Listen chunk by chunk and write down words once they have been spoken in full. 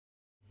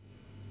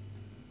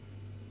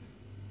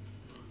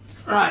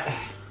Right.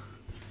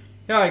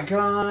 Yeah,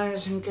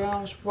 guys and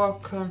girls,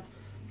 welcome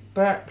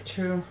back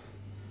to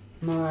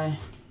my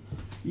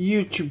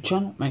YouTube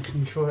channel.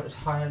 Making sure it's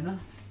high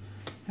enough.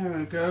 There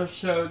we go.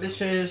 So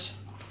this is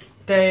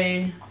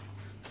day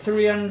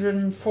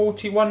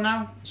 341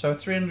 now. So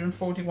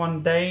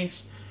 341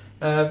 days.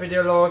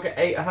 Video log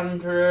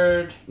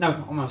 800.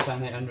 No, I'm not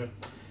saying 800.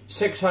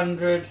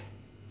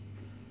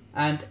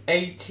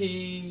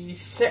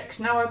 686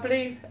 now, I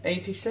believe.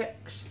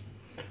 86.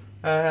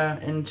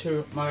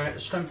 Into my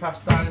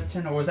Slimfast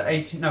dieting, or was it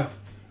 80? No,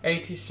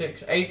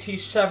 86,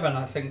 87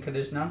 I think it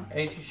is now,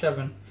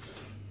 87.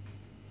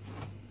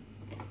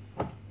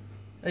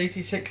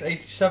 86,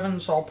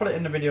 87, so I'll put it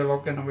in the video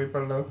log and it'll be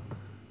below.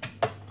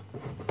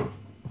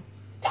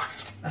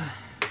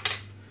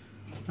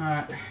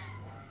 Alright,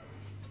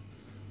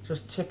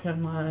 just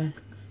tipping my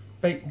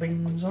baked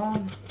beans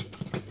on.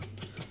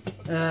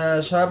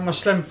 So I had my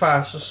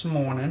Slimfast this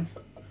morning.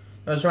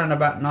 It was around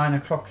about 9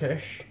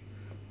 o'clock-ish.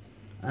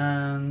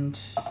 And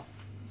just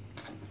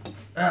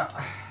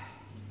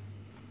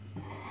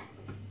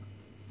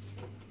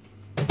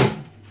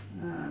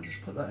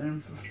put that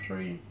in for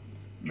 3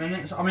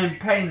 minutes. I'm in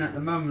pain at the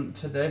moment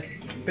today,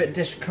 bit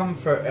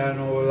discomfort and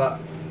all that.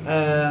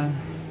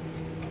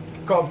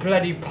 Got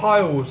bloody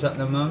piles at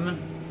the moment,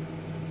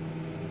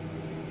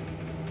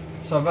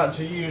 so I've had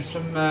to use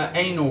some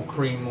anal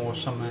cream or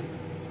something.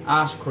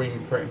 Ass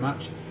cream, pretty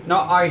much.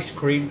 Not ice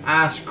cream,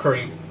 ass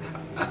cream.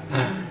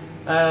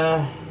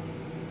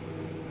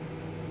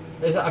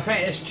 I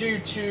think it's due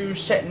to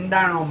sitting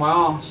down on my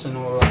arse and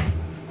all that,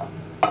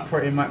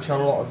 pretty much a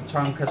lot of the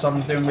time, because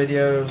I'm doing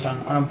videos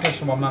and I'm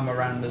pushing my mum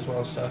around as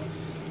well, so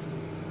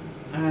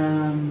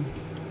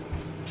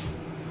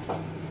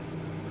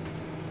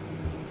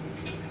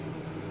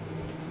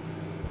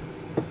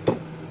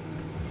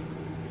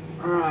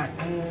alright,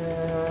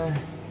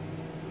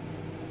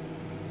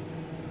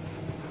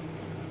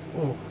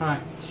 oh,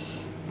 right,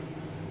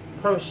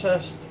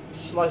 processed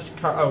sliced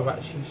carrot, oh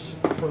actually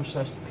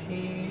processed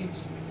peas.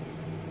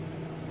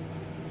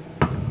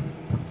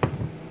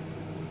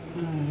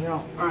 Yeah,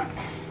 right.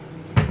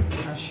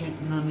 Actually,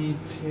 I need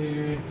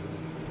to.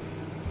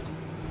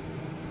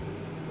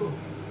 Ooh.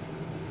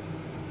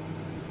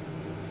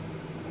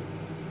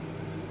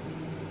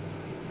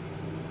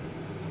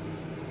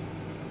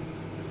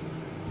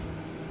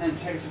 It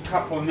takes a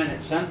couple of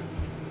minutes then.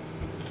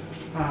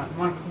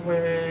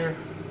 Microwave.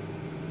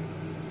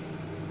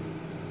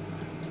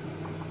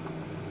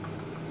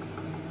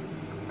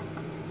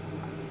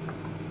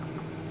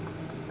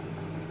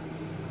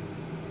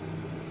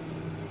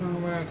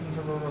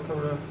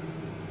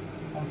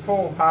 On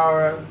full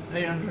power,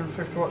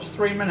 850 watts,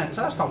 3 minutes.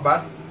 That's not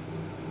bad.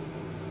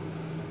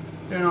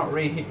 Do not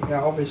reheat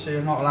yet. Obviously,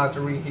 you're not allowed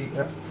to reheat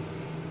it.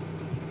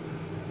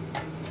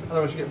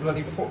 Otherwise, you get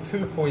bloody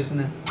food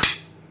poisoning.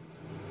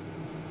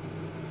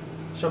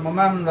 So my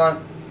mum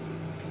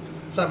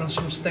is having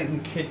some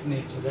stinking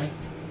kidney today.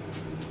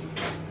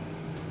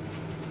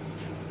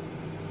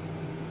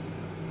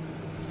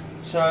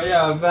 So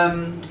yeah, I've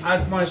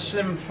had my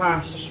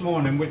Slimfast this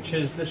morning, which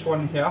is this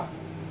one here.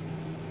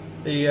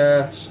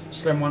 The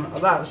slim one.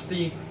 That's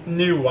the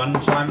new one,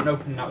 so I haven't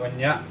opened that one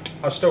yet.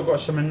 I've still got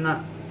some in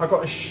that. I've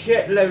got a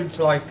shitload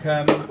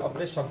of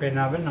this I've been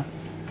having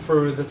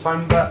through the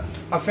time, but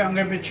I think I'm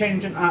going to be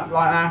changing that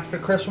like after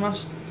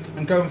Christmas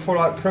and going for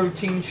like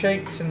protein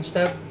shakes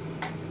instead.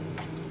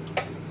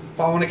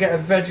 But I want to get a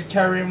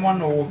vegetarian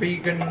one or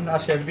vegan,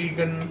 actually a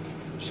vegan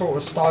sort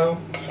of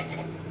style.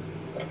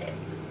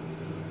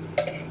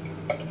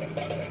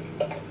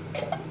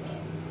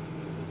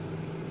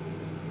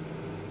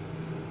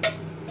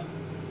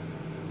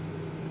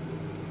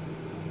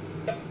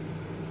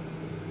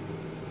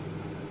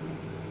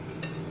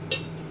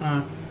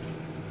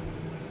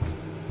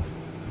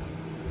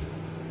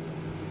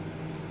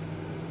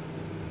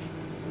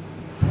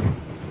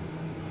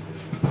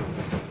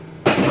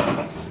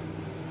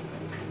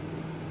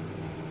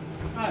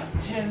 Right,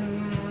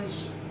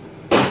 tins.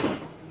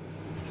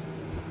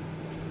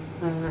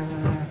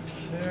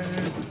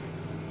 Okay.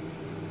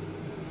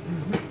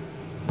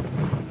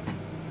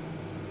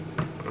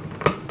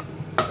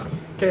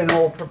 Getting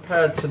all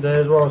prepared today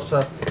as well, so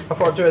I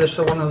thought I'd do this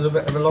one as a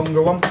bit of a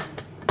longer one.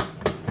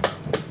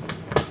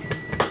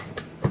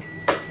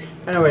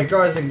 Anyway,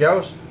 guys and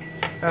girls,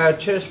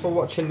 cheers for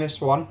watching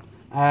this one,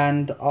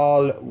 and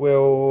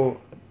well,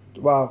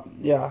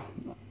 yeah,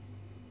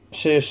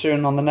 see you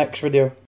soon on the next video.